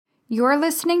You're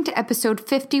listening to episode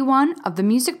 51 of the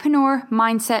Musicpreneur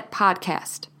Mindset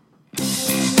Podcast.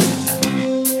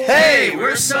 Hey,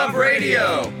 we're Sub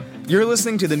Radio. You're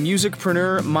listening to the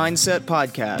Musicpreneur Mindset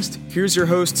Podcast. Here's your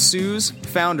host, Suze,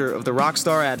 founder of the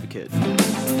Rockstar Advocate.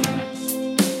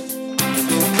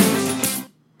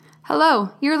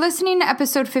 Hello, you're listening to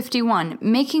episode 51,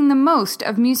 Making the Most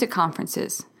of Music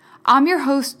Conferences. I'm your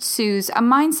host, Suze, a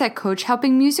mindset coach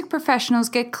helping music professionals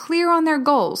get clear on their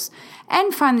goals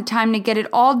and find the time to get it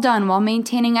all done while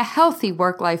maintaining a healthy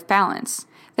work-life balance.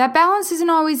 That balance isn't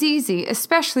always easy,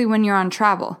 especially when you're on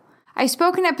travel. I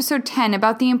spoke in episode 10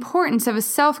 about the importance of a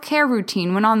self-care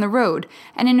routine when on the road,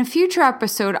 and in a future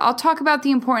episode, I'll talk about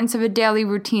the importance of a daily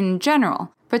routine in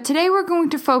general. But today we're going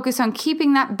to focus on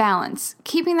keeping that balance,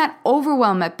 keeping that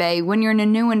overwhelm at bay when you're in a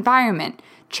new environment,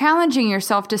 challenging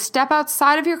yourself to step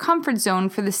outside of your comfort zone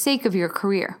for the sake of your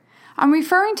career. I'm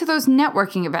referring to those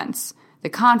networking events, the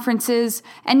conferences,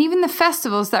 and even the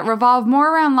festivals that revolve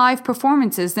more around live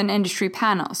performances than industry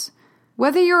panels.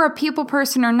 Whether you're a people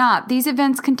person or not, these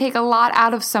events can take a lot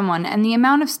out of someone, and the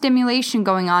amount of stimulation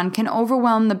going on can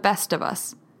overwhelm the best of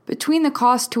us. Between the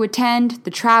cost to attend,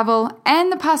 the travel,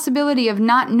 and the possibility of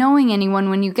not knowing anyone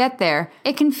when you get there,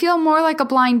 it can feel more like a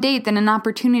blind date than an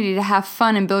opportunity to have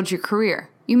fun and build your career.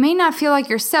 You may not feel like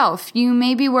yourself, you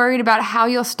may be worried about how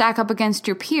you'll stack up against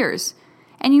your peers,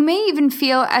 and you may even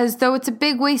feel as though it's a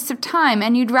big waste of time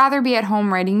and you'd rather be at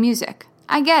home writing music.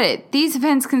 I get it, these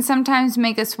events can sometimes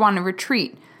make us want to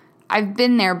retreat. I've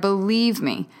been there, believe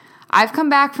me. I've come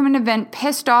back from an event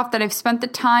pissed off that I've spent the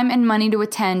time and money to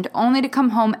attend, only to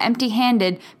come home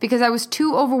empty-handed because I was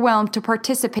too overwhelmed to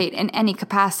participate in any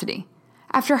capacity.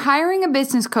 After hiring a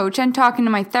business coach and talking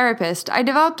to my therapist, I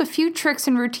developed a few tricks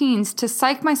and routines to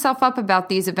psych myself up about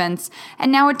these events,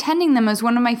 and now attending them is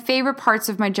one of my favorite parts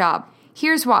of my job.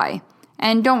 Here's why.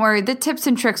 And don't worry, the tips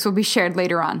and tricks will be shared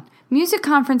later on. Music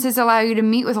conferences allow you to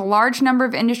meet with a large number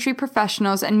of industry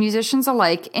professionals and musicians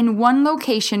alike in one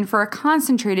location for a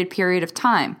concentrated period of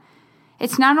time.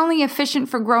 It's not only efficient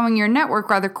for growing your network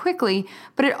rather quickly,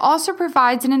 but it also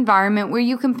provides an environment where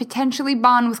you can potentially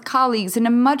bond with colleagues in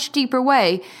a much deeper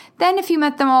way than if you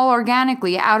met them all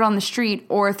organically out on the street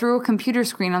or through a computer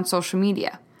screen on social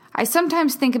media. I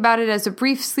sometimes think about it as a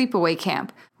brief sleepaway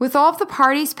camp. With all of the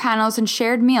parties, panels, and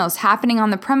shared meals happening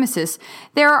on the premises,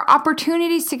 there are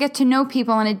opportunities to get to know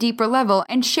people on a deeper level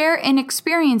and share in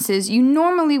experiences you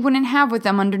normally wouldn't have with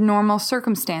them under normal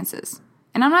circumstances.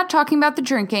 And I'm not talking about the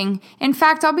drinking. In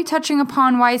fact, I'll be touching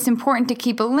upon why it's important to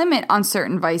keep a limit on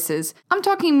certain vices. I'm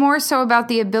talking more so about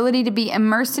the ability to be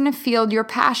immersed in a field you're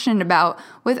passionate about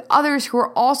with others who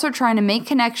are also trying to make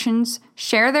connections,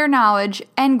 share their knowledge,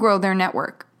 and grow their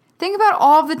network. Think about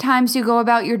all of the times you go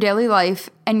about your daily life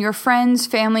and your friends,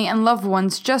 family, and loved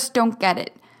ones just don't get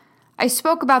it. I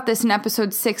spoke about this in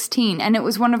episode 16, and it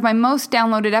was one of my most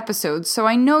downloaded episodes, so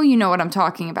I know you know what I'm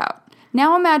talking about.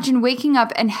 Now imagine waking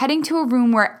up and heading to a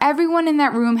room where everyone in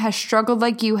that room has struggled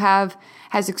like you have,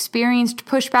 has experienced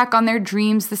pushback on their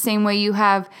dreams the same way you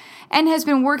have, and has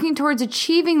been working towards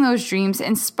achieving those dreams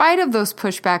in spite of those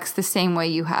pushbacks the same way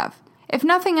you have. If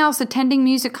nothing else, attending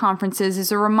music conferences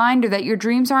is a reminder that your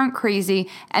dreams aren't crazy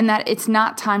and that it's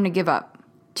not time to give up.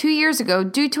 2 years ago,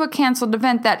 due to a canceled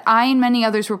event that I and many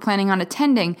others were planning on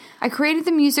attending, I created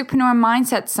the Musicpreneur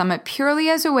Mindset Summit purely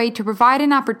as a way to provide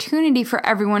an opportunity for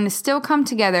everyone to still come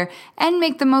together and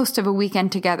make the most of a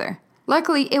weekend together.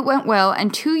 Luckily, it went well,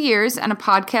 and 2 years and a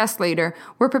podcast later,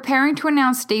 we're preparing to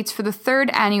announce dates for the 3rd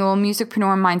annual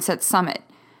Musicpreneur Mindset Summit.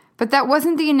 But that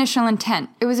wasn't the initial intent.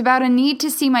 It was about a need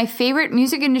to see my favorite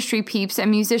music industry peeps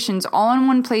and musicians all in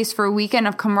one place for a weekend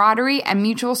of camaraderie and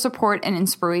mutual support and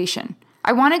inspiration.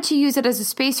 I wanted to use it as a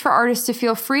space for artists to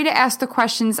feel free to ask the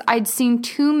questions I'd seen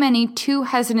too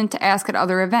hesitant to ask at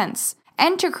other events,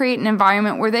 and to create an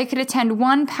environment where they could attend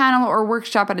one panel or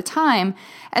workshop at a time,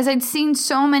 as I'd seen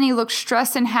so many look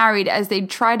stressed and harried as they'd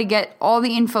try to get all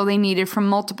the info they needed from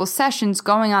multiple sessions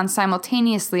going on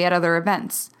simultaneously at other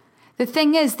events. The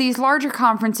thing is, these larger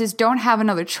conferences don't have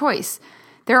another choice.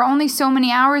 There are only so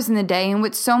many hours in the day, and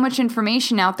with so much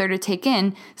information out there to take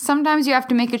in, sometimes you have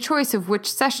to make a choice of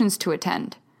which sessions to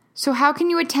attend. So how can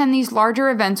you attend these larger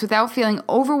events without feeling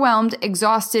overwhelmed,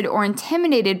 exhausted, or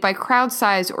intimidated by crowd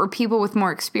size or people with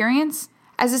more experience?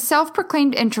 As a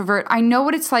self-proclaimed introvert, I know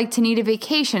what it's like to need a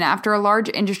vacation after a large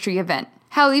industry event.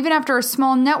 Hell, even after a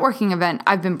small networking event,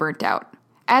 I've been burnt out.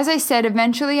 As I said,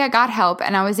 eventually I got help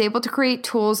and I was able to create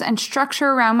tools and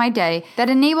structure around my day that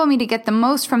enable me to get the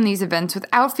most from these events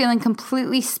without feeling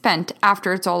completely spent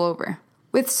after it's all over.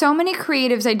 With so many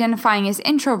creatives identifying as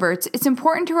introverts, it's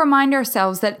important to remind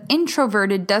ourselves that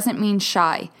introverted doesn't mean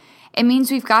shy. It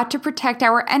means we've got to protect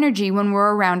our energy when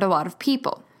we're around a lot of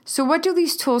people. So what do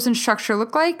these tools and structure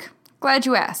look like? Glad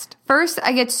you asked. First,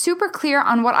 I get super clear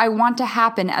on what I want to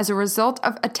happen as a result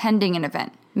of attending an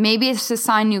event. Maybe it's to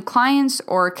sign new clients,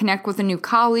 or connect with a new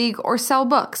colleague, or sell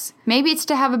books. Maybe it's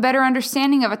to have a better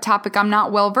understanding of a topic I'm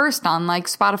not well versed on, like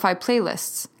Spotify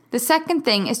playlists. The second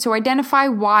thing is to identify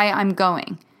why I'm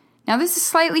going. Now, this is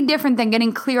slightly different than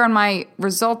getting clear on my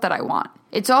result that I want.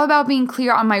 It's all about being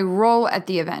clear on my role at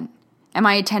the event. Am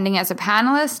I attending as a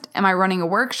panelist? Am I running a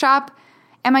workshop?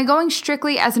 Am I going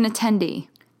strictly as an attendee?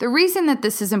 The reason that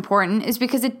this is important is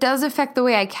because it does affect the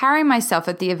way I carry myself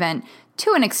at the event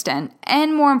to an extent,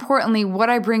 and more importantly, what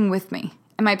I bring with me.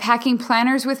 Am I packing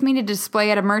planners with me to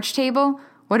display at a merch table?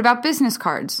 What about business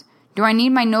cards? Do I need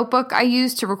my notebook I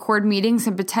use to record meetings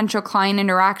and potential client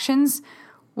interactions?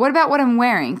 What about what I'm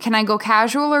wearing? Can I go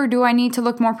casual, or do I need to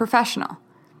look more professional?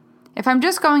 If I'm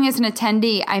just going as an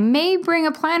attendee, I may bring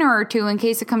a planner or two in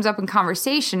case it comes up in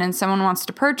conversation and someone wants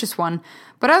to purchase one,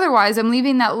 but otherwise I'm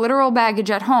leaving that literal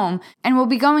baggage at home and will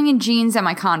be going in jeans and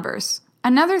my Converse.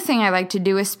 Another thing I like to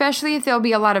do, especially if there'll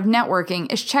be a lot of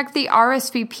networking, is check the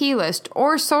RSVP list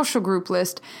or social group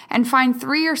list and find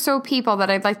 3 or so people that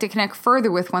I'd like to connect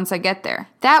further with once I get there.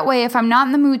 That way, if I'm not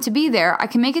in the mood to be there, I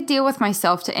can make a deal with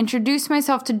myself to introduce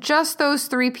myself to just those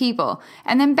 3 people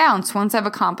and then bounce once I've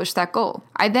accomplished that goal.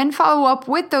 I then follow up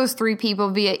with those 3 people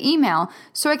via email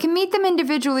so I can meet them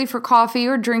individually for coffee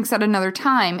or drinks at another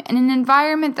time in an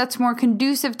environment that's more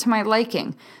conducive to my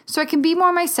liking, so I can be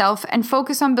more myself and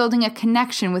focus on building a connection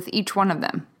with each one of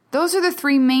them. Those are the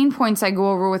 3 main points I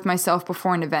go over with myself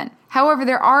before an event. However,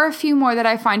 there are a few more that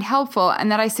I find helpful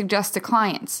and that I suggest to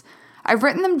clients. I've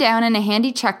written them down in a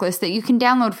handy checklist that you can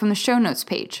download from the show notes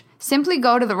page. Simply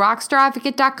go to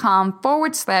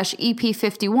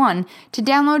therockstaradvocate.com/EP51 to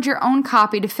download your own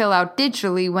copy to fill out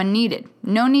digitally when needed.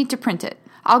 No need to print it.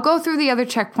 I'll go through the other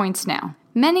checkpoints now.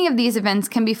 Many of these events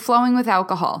can be flowing with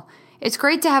alcohol. It's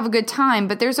great to have a good time,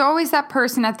 but there's always that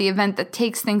person at the event that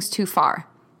takes things too far.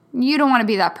 You don't want to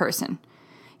be that person.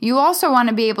 You also want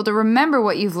to be able to remember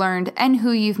what you've learned and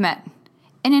who you've met.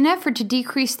 In an effort to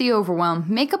decrease the overwhelm,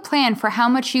 make a plan for how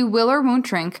much you will or won't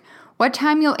drink, what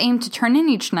time you'll aim to turn in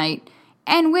each night,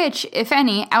 and which, if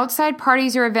any, outside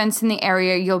parties or events in the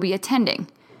area you'll be attending.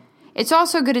 It's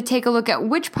also good to take a look at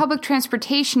which public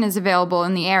transportation is available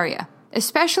in the area.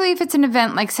 Especially if it's an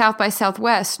event like South by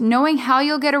Southwest, knowing how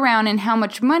you'll get around and how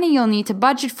much money you'll need to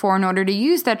budget for in order to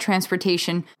use that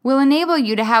transportation will enable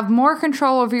you to have more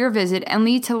control over your visit and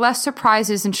lead to less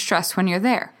surprises and stress when you're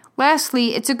there.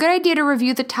 Lastly, it's a good idea to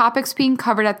review the topics being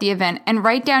covered at the event and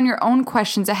write down your own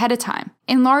questions ahead of time.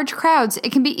 In large crowds,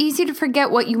 it can be easy to forget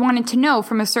what you wanted to know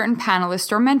from a certain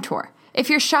panelist or mentor. If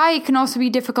you're shy, it can also be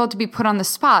difficult to be put on the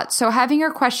spot, so having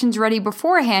your questions ready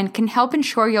beforehand can help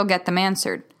ensure you'll get them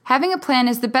answered. Having a plan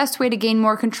is the best way to gain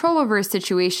more control over a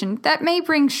situation that may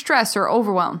bring stress or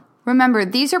overwhelm. Remember,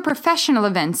 these are professional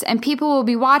events and people will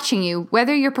be watching you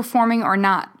whether you're performing or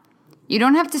not. You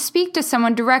don't have to speak to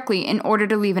someone directly in order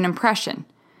to leave an impression.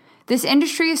 This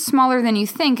industry is smaller than you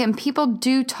think and people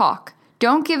do talk.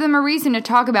 Don't give them a reason to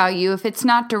talk about you if it's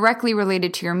not directly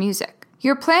related to your music.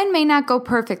 Your plan may not go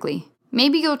perfectly.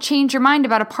 Maybe you'll change your mind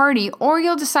about a party, or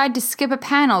you'll decide to skip a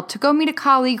panel to go meet a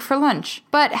colleague for lunch.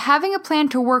 But having a plan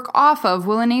to work off of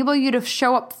will enable you to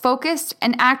show up focused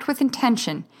and act with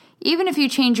intention, even if you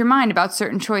change your mind about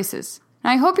certain choices.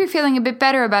 Now, I hope you're feeling a bit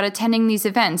better about attending these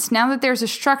events now that there's a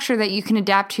structure that you can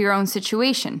adapt to your own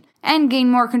situation, and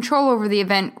gain more control over the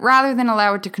event rather than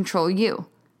allow it to control you.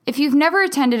 If you've never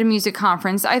attended a music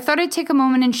conference, I thought I'd take a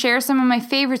moment and share some of my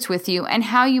favorites with you and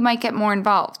how you might get more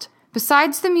involved.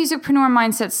 Besides the Musicpreneur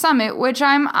Mindset Summit, which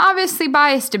I'm obviously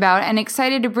biased about and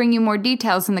excited to bring you more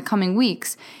details in the coming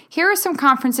weeks, here are some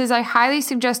conferences I highly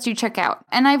suggest you check out,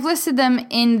 and I've listed them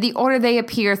in the order they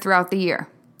appear throughout the year.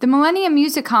 The Millennium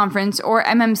Music Conference, or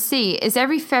MMC, is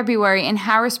every February in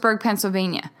Harrisburg,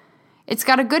 Pennsylvania. It's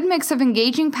got a good mix of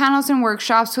engaging panels and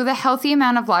workshops with a healthy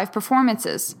amount of live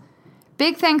performances.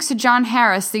 Big thanks to John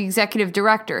Harris, the executive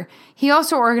director. He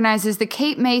also organizes the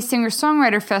Cape May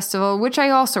Singer-Songwriter Festival, which I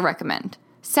also recommend.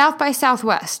 South by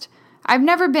Southwest. I've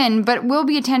never been, but will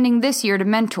be attending this year to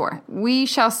mentor. We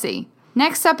shall see.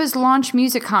 Next up is Launch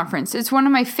Music Conference. It's one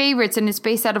of my favorites and it's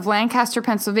based out of Lancaster,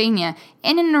 Pennsylvania,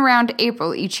 in and around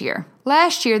April each year.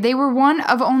 Last year, they were one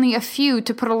of only a few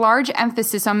to put a large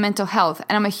emphasis on mental health,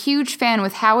 and I'm a huge fan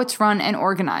with how it's run and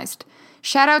organized.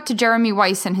 Shout out to Jeremy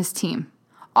Weiss and his team.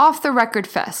 Off the Record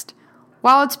Fest.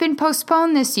 While it's been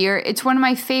postponed this year, it's one of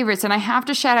my favorites, and I have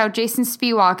to shout out Jason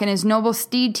Spiewak and his Noble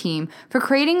Steed team for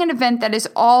creating an event that is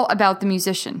all about the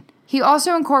musician. He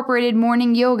also incorporated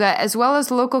morning yoga as well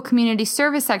as local community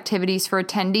service activities for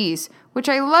attendees, which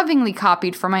I lovingly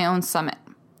copied for my own summit.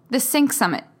 The Sync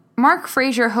Summit. Mark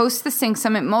Frazier hosts the Sync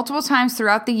Summit multiple times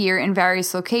throughout the year in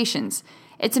various locations.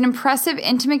 It's an impressive,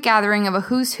 intimate gathering of a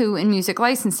who's who in music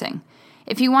licensing.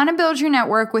 If you want to build your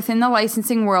network within the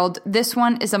licensing world, this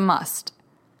one is a must.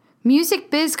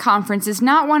 Music Biz Conference is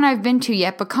not one I've been to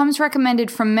yet, but comes recommended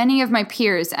from many of my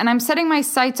peers, and I'm setting my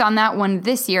sights on that one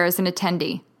this year as an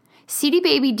attendee. CD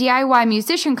Baby DIY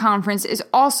Musician Conference is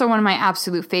also one of my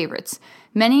absolute favorites.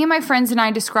 Many of my friends and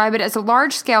I describe it as a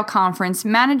large-scale conference,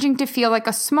 managing to feel like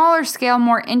a smaller-scale,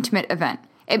 more intimate event.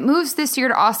 It moves this year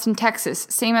to Austin, Texas,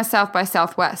 same as South by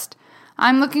Southwest.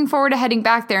 I'm looking forward to heading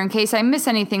back there in case I miss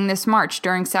anything this March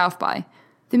during South by.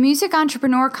 The Music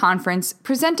Entrepreneur Conference,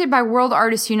 presented by World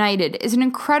Artists United, is an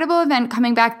incredible event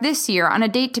coming back this year on a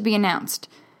date to be announced.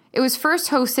 It was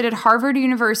first hosted at Harvard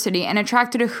University and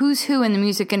attracted a who's who in the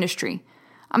music industry.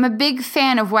 I'm a big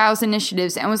fan of WOW's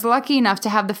initiatives and was lucky enough to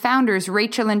have the founders,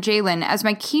 Rachel and Jalen, as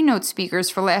my keynote speakers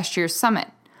for last year's summit.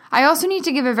 I also need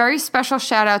to give a very special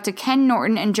shout out to Ken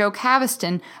Norton and Joe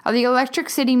Caviston of the Electric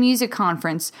City Music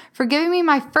Conference for giving me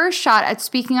my first shot at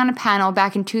speaking on a panel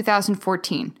back in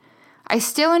 2014. I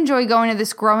still enjoy going to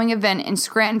this growing event in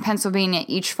Scranton, Pennsylvania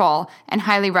each fall and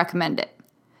highly recommend it.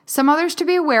 Some others to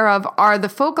be aware of are the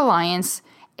Folk Alliance,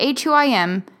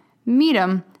 A2IM,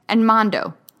 Meetum, and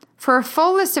Mondo. For a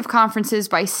full list of conferences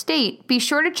by state, be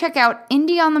sure to check out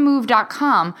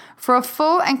indieonthemove.com for a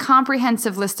full and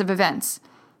comprehensive list of events.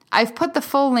 I've put the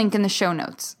full link in the show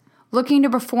notes. Looking to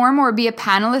perform or be a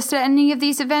panelist at any of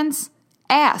these events?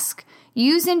 Ask.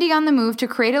 Use Indie on the Move to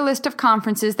create a list of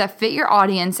conferences that fit your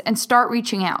audience and start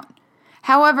reaching out.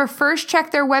 However, first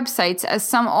check their websites as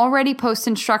some already post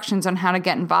instructions on how to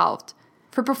get involved.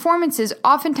 For performances,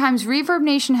 oftentimes Reverb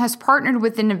Nation has partnered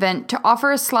with an event to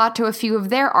offer a slot to a few of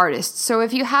their artists, so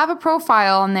if you have a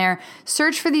profile on there,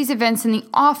 search for these events and the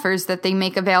offers that they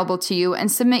make available to you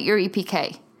and submit your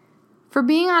EPK. For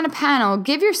being on a panel,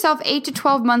 give yourself 8 to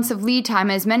 12 months of lead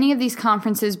time as many of these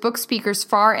conferences book speakers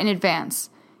far in advance.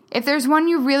 If there's one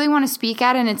you really want to speak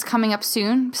at and it's coming up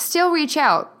soon, still reach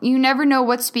out. You never know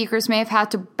what speakers may have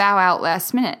had to bow out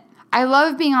last minute. I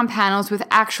love being on panels with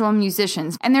actual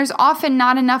musicians, and there's often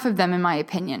not enough of them in my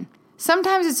opinion.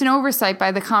 Sometimes it's an oversight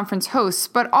by the conference hosts,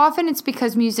 but often it's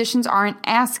because musicians aren't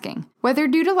asking. Whether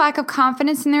due to lack of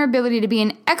confidence in their ability to be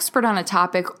an expert on a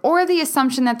topic or the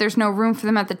assumption that there's no room for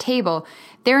them at the table,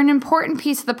 they're an important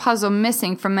piece of the puzzle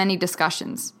missing from many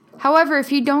discussions. However,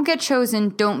 if you don't get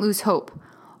chosen, don't lose hope.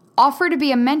 Offer to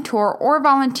be a mentor or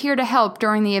volunteer to help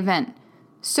during the event.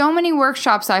 So many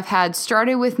workshops I've had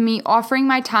started with me offering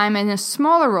my time in a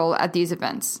smaller role at these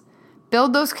events.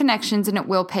 Build those connections and it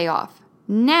will pay off.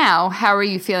 Now, how are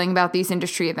you feeling about these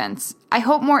industry events? I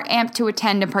hope more amped to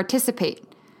attend and participate.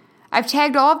 I've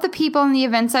tagged all of the people in the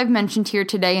events I've mentioned here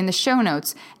today in the show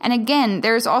notes, and again,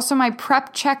 there is also my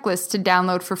prep checklist to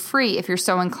download for free if you're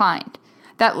so inclined.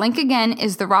 That link again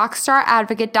is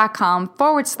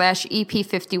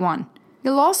therockstaradvocate.com/EP51.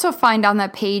 You'll also find on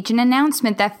that page an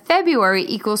announcement that February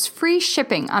equals free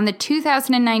shipping on the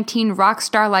 2019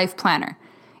 Rockstar Life Planner.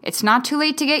 It's not too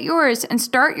late to get yours and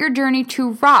start your journey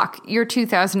to rock your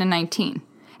 2019.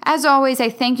 As always,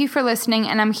 I thank you for listening,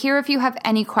 and I'm here if you have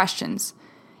any questions.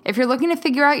 If you're looking to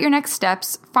figure out your next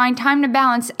steps, find time to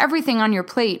balance everything on your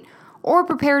plate, or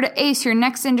prepare to ace your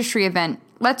next industry event,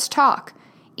 let's talk.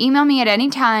 Email me at any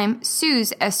time,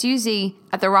 Suz, S-U-Z,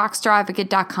 at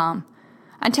therockstaradvocate.com.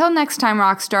 Until next time,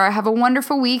 Rockstar, have a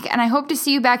wonderful week, and I hope to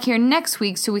see you back here next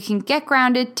week so we can get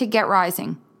grounded to get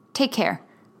rising. Take care.